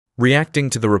reacting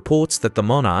to the reports that the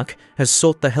monarch has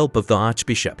sought the help of the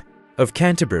Archbishop of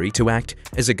Canterbury to act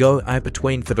as a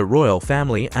go-between for the royal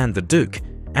family and the Duke.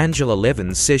 Angela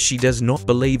Levins says she does not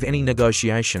believe any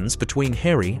negotiations between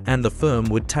Harry and the firm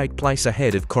would take place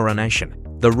ahead of coronation.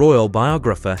 The royal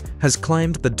biographer has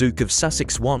claimed the Duke of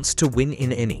Sussex wants to win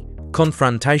in any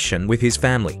confrontation with his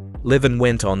family. Levin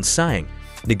went on saying,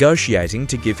 "Negotiating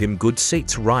to give him good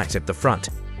seats right at the front.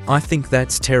 I think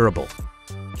that's terrible.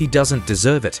 He doesn't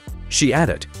deserve it." She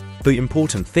added, "The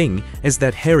important thing is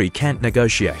that Harry can't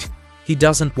negotiate. He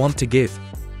doesn't want to give.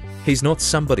 He's not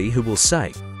somebody who will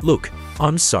say, 'Look,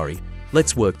 I'm sorry,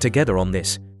 let's work together on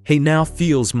this.' He now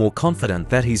feels more confident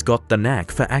that he's got the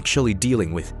knack for actually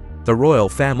dealing with the royal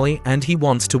family and he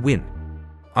wants to win.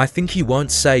 I think he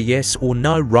won't say yes or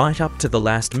no right up to the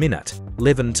last minute,"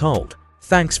 Levin told.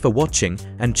 Thanks for watching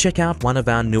and check out one of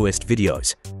our newest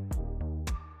videos.